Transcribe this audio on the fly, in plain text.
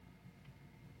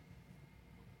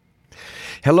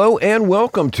Hello and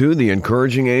welcome to the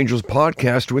Encouraging Angels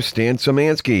podcast with Stan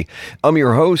Szymanski. I'm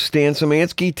your host, Stan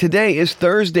Szymanski. Today is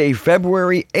Thursday,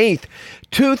 February 8th,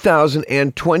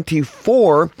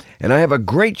 2024, and I have a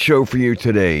great show for you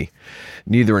today.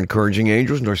 Neither Encouraging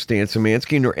Angels nor Stan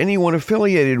Szymanski nor anyone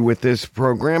affiliated with this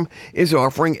program is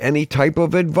offering any type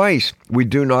of advice. We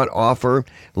do not offer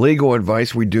legal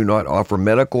advice. We do not offer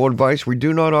medical advice. We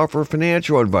do not offer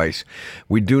financial advice.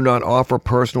 We do not offer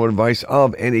personal advice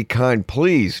of any kind.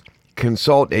 Please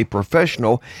consult a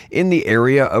professional in the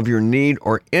area of your need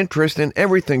or interest, and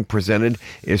everything presented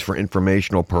is for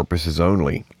informational purposes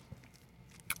only.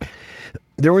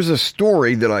 There was a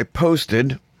story that I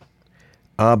posted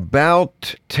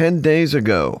about 10 days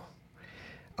ago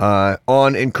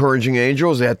on Encouraging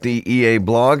Angels at the EA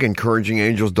blog,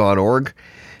 encouragingangels.org,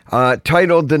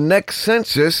 titled, "The Next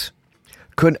Census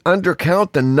Could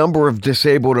Undercount the Number of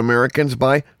Disabled Americans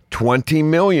by 20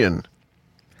 Million.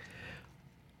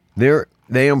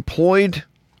 They employed,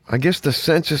 I guess the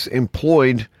census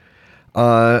employed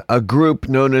a group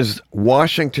known as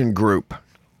Washington Group.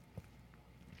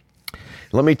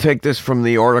 Let me take this from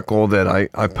the article that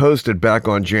I posted back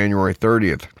on January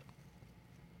 30th.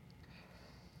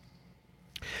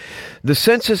 The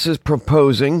census is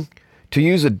proposing to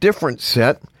use a different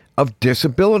set of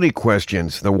disability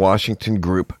questions, the Washington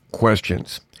Group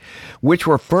questions, which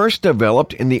were first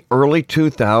developed in the early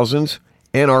 2000s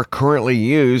and are currently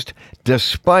used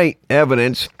despite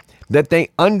evidence that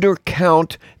they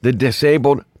undercount the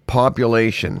disabled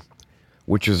population,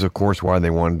 which is, of course, why they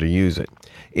wanted to use it,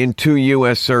 in two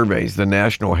U.S. surveys, the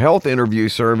National Health Interview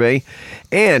Survey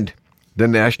and the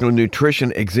National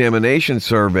Nutrition Examination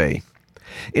Survey.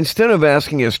 Instead of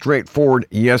asking a straightforward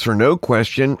yes or no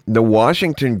question, the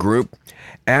Washington Group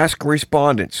asked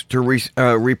respondents to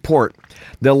report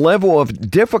the level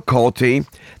of difficulty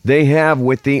they have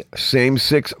with the same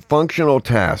 6 functional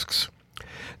tasks.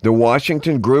 The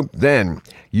Washington Group then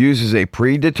uses a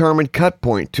predetermined cut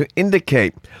point to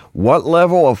indicate what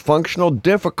level of functional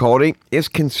difficulty is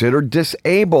considered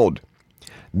disabled.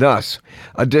 Thus,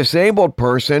 a disabled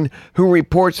person who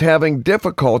reports having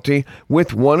difficulty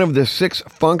with one of the 6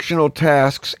 functional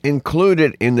tasks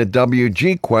included in the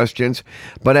WG questions,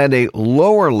 but at a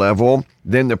lower level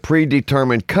than the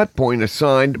predetermined cut point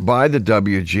assigned by the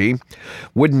WG,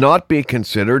 would not be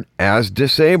considered as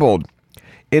disabled.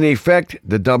 In effect,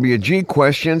 the WG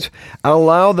questions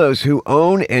allow those who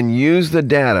own and use the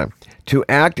data to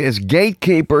act as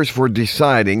gatekeepers for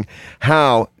deciding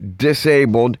how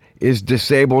disabled is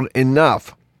disabled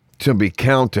enough to be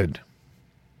counted.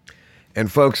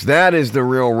 And folks, that is the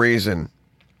real reason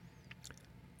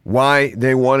why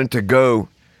they wanted to go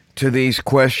to these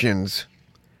questions,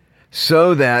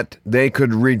 so that they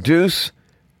could reduce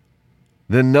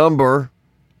the number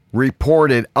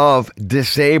reported of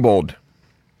disabled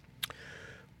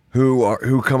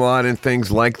who come on in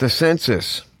things like the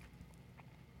census.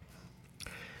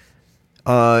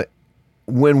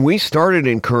 When we started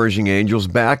Encouraging Angels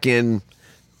back in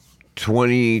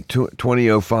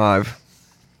 2005,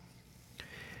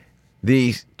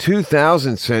 the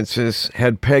 2000 census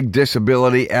had pegged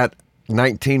disability at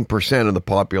 19% of the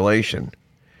population.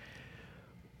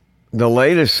 The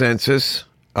latest census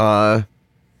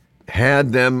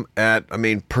had them at,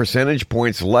 percentage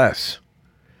points less,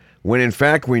 when in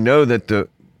fact we know that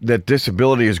that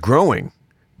disability is growing.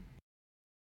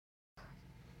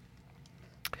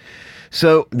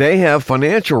 So they have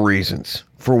financial reasons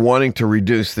for wanting to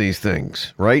reduce these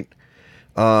things, right?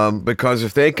 Because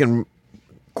if they can,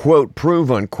 quote,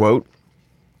 prove, unquote,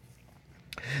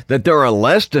 that there are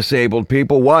less disabled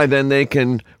people, why, then they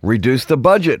can reduce the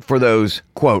budget for those,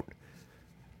 quote,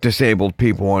 disabled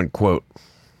people, unquote.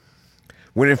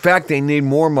 When in fact they need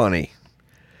more money.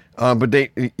 But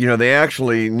they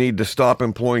actually need to stop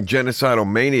employing genocidal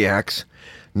maniacs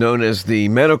known as the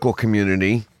medical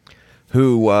community,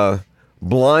 who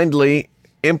blindly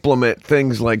implement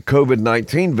things like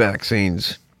COVID-19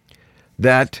 vaccines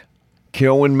that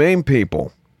kill and maim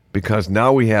people, because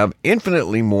now we have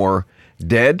infinitely more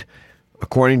dead.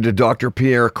 According to Dr.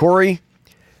 Pierre Corey,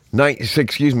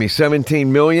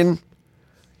 17 million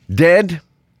dead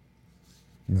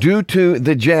due to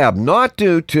the jab, not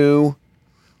due to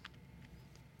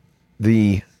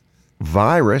the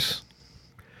virus,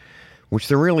 which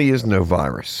there really is no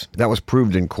virus. That was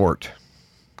proved in court.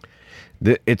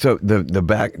 The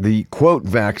quote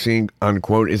vaccine,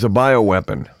 unquote, is a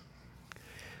bioweapon.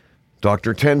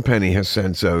 Dr. Tenpenny has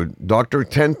said so. Dr.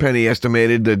 Tenpenny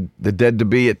estimated the dead to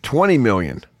be at 20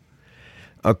 million,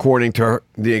 according to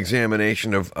the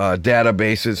examination of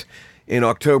databases in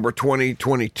October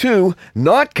 2022,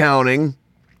 not counting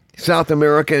South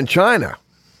America and China.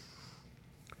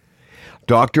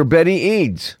 Dr. Betty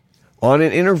Eads, on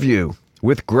an interview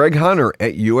with Greg Hunter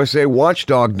at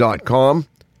usawatchdog.com,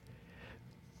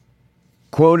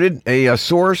 quoted a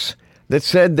source that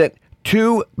said that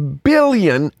 2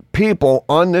 billion people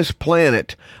on this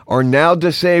planet are now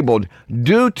disabled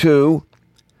due to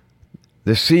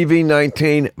the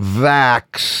CV-19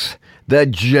 vax, the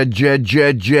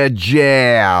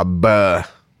jab.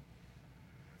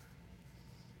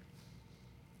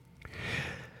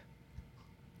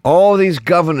 All these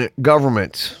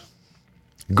governments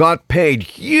got paid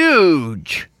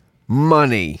huge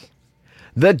money.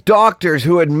 The doctors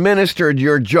who administered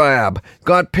your jab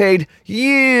got paid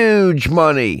huge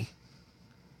money.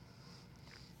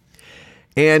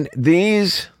 And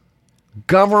these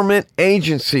government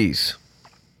agencies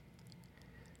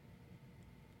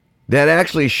that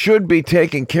actually should be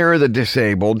taking care of the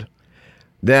disabled,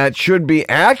 that should be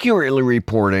accurately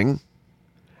reporting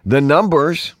the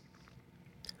numbers,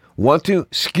 want to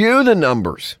skew the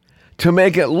numbers to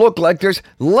make it look like there's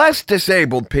less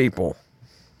disabled people.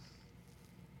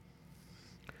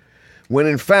 When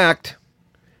in fact,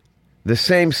 the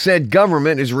same said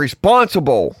government is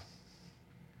responsible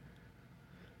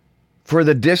for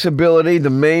the disability, the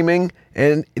maiming,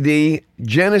 and the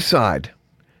genocide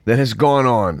that has gone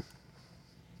on.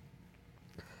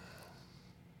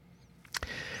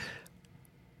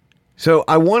 So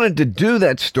I wanted to do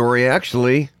that story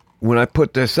actually when I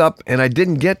put this up, and I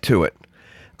didn't get to it.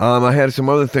 I had some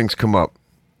other things come up.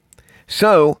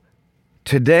 So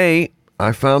today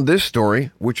I found this story,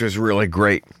 which is really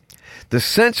great. The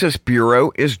Census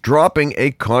Bureau is dropping a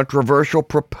controversial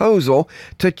proposal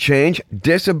to change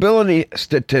disability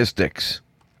statistics.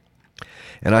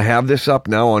 And I have this up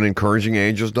now on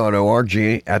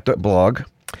encouragingangels.org at the blog.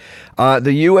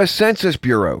 The U.S. Census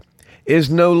Bureau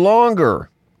is no longer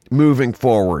moving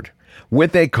forward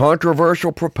with a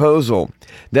controversial proposal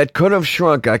that could have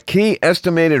shrunk a key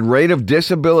estimated rate of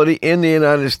disability in the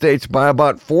United States by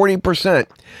about 40%,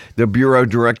 the Bureau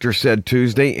director said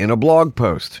Tuesday in a blog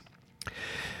post.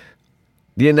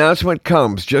 The announcement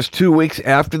comes just 2 weeks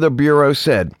after the Bureau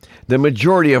said the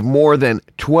majority of more than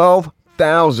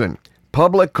 12,000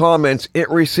 public comments it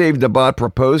received about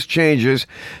proposed changes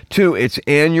to its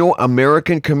annual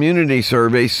American Community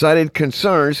Survey cited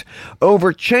concerns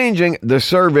over changing the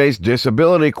survey's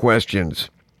disability questions.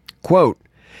 Quote,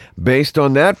 based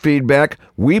on that feedback,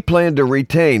 we plan to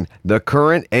retain the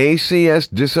current ACS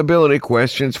disability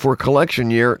questions for collection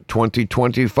year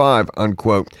 2025,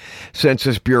 unquote,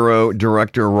 Census Bureau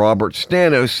Director Robert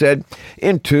Stano said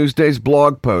in Tuesday's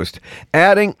blog post,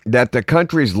 adding that the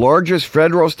country's largest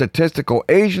federal statistical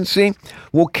agency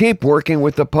will keep working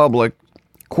with the public,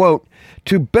 quote,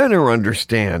 to better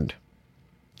understand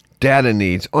data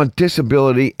needs on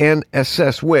disability and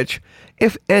assess which,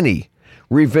 if any,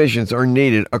 revisions are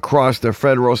needed across the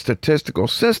federal statistical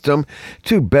system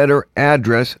to better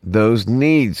address those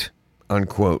needs,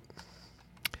 unquote.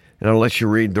 And I'll let you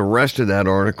read the rest of that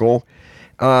article.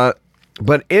 But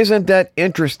isn't that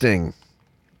interesting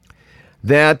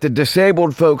that the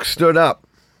disabled folks stood up?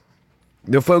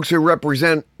 The folks who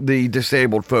represent the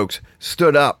disabled folks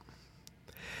stood up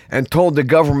and told the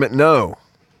government no.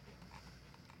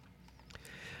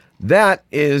 That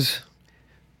is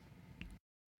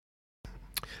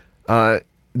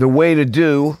the way to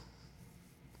do,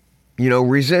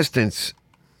 resistance.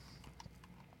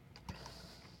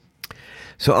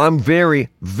 So I'm very,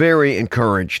 very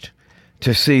encouraged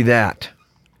to see that.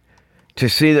 To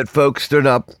see that folks stood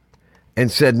up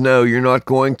and said, no, you're not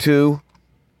going to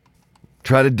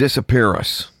try to disappear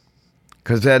us.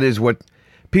 Because that is what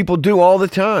people do all the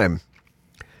time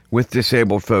with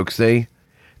disabled folks. They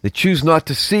choose not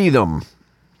to see them.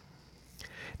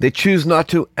 They choose not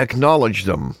to acknowledge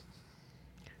them.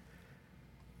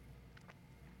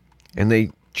 And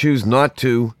they choose not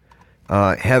to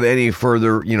have any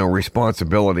further,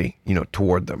 responsibility,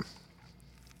 toward them.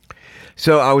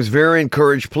 So I was very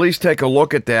encouraged. Please take a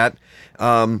look at that.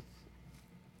 The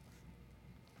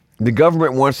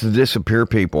government wants to disappear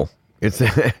people. It's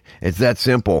that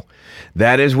simple.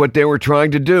 That is what they were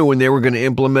trying to do when they were going to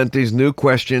implement these new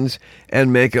questions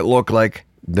and make it look like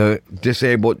the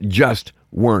disabled just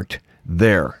weren't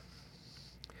there.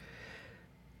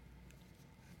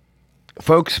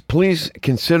 Folks, please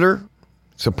consider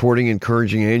supporting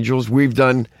Encouraging Angels. We've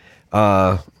done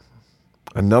a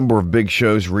number of big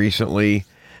shows recently.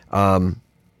 We're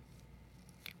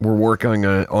working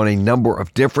on a number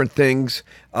of different things.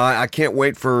 I can't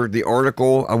wait for the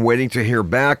article. I'm waiting to hear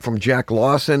back from Jack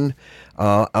Lawson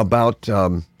about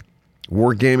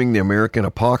Wargaming the American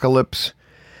Apocalypse,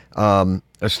 a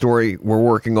story we're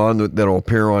working on that will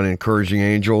appear on Encouraging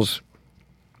Angels.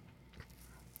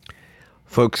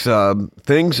 Folks,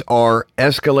 things are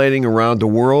escalating around the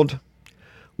world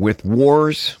with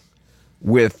wars,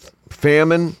 with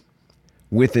famine,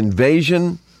 with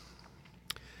invasion.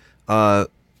 And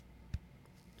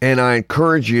I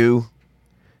encourage you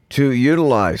to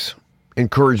utilize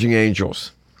Encouraging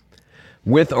Angels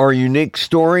with our unique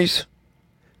stories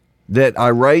that I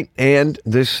write and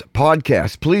this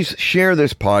podcast. Please share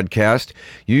this podcast.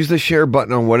 Use the share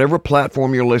button on whatever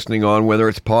platform you're listening on, whether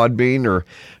it's Podbean or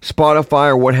Spotify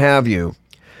or what have you.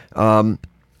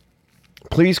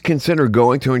 Please consider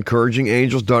going to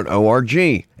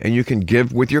encouragingangels.org, and you can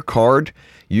give with your card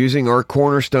using our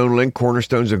Cornerstone link.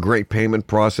 Cornerstone's a great payment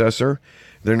processor.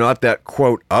 They're not that,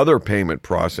 quote, other payment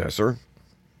processor.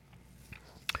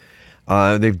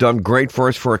 They've done great for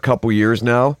us for a couple years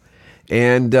now.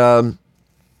 And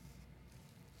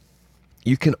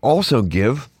you can also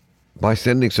give by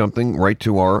sending something right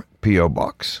to our P.O.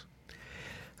 Box.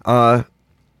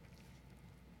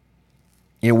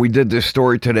 We did this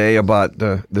story today about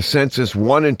the census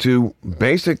 1 and 2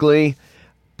 basically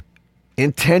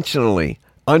intentionally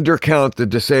undercount the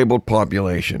disabled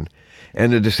population,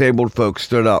 and the disabled folks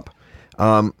stood up.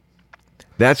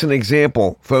 That's an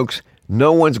example, folks.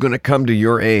 No one's going to come to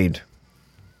your aid.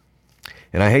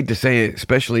 And I hate to say it,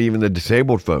 especially even the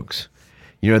disabled folks.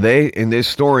 They, in this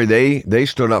story, they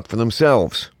stood up for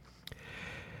themselves.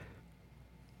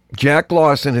 Jack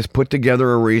Lawson has put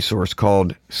together a resource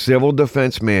called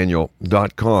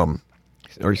Civildefensemanual.com.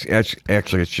 Or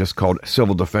actually, it's just called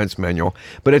Civil Defense Manual,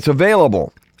 but it's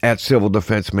available at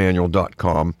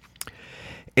Civildefensemanual.com.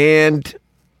 And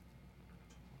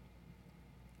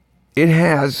it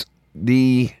has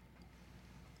the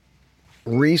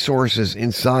resources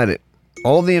inside it,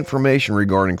 all the information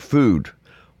regarding food,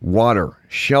 water,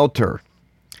 shelter,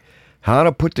 how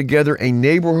to put together a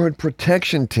neighborhood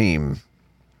protection team,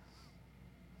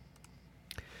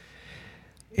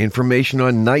 information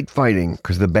on night fighting,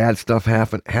 because the bad stuff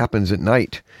happens at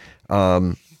night,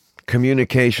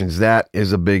 communications, that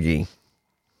is a biggie,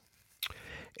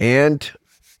 and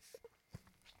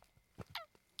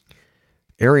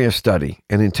area study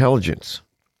and intelligence,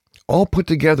 all put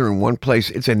together in one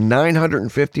place. It's a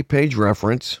 950-page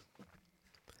reference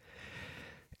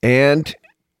and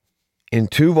in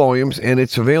 2 volumes, and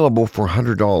it's available for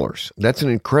 $100. That's an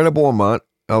incredible amount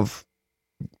of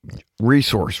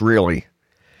resource, really.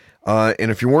 And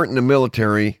if you weren't in the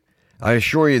military, I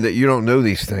assure you that you don't know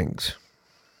these things.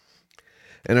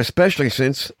 And especially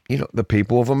since, the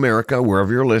people of America,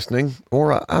 wherever you're listening,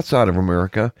 or outside of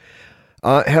America,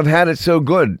 have had it so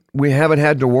good. We haven't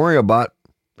had to worry about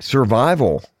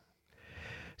survival.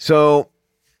 So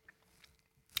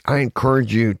I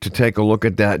encourage you to take a look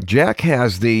at that. Jack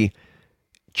has the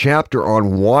chapter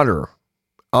on water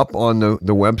up on the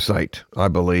website, I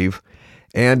believe.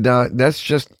 And that's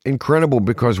just incredible,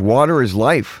 because water is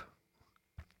life.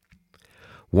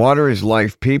 Water is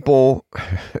life. People,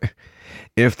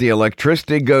 if the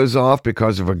electricity goes off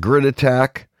because of a grid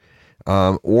attack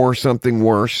or something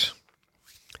worse,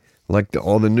 like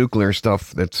all the nuclear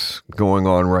stuff that's going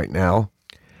on right now,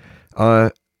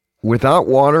 without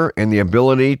water and the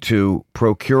ability to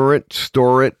procure it,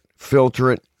 store it,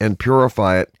 filter it, and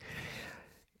purify it,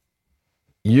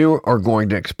 you are going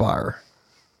to expire.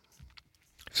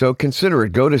 So consider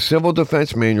it. Go to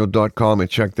civildefensemanual.com and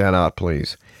check that out,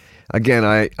 please. Again,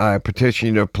 I petition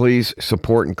you to please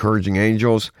support Encouraging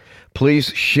Angels. Please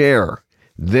share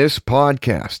this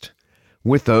podcast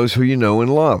with those who you know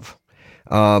and love.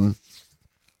 I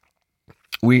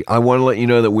want to let you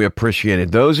know that we appreciate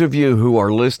it. Those of you who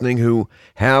are listening, who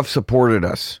have supported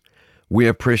us, we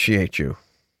appreciate you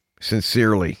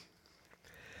sincerely.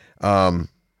 It's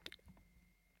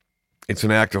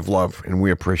an act of love, and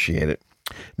we appreciate it.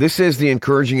 This is the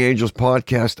Encouraging Angels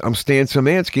podcast. I'm Stan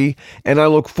Szymanski, and I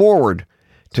look forward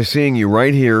to seeing you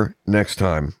right here next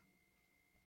time.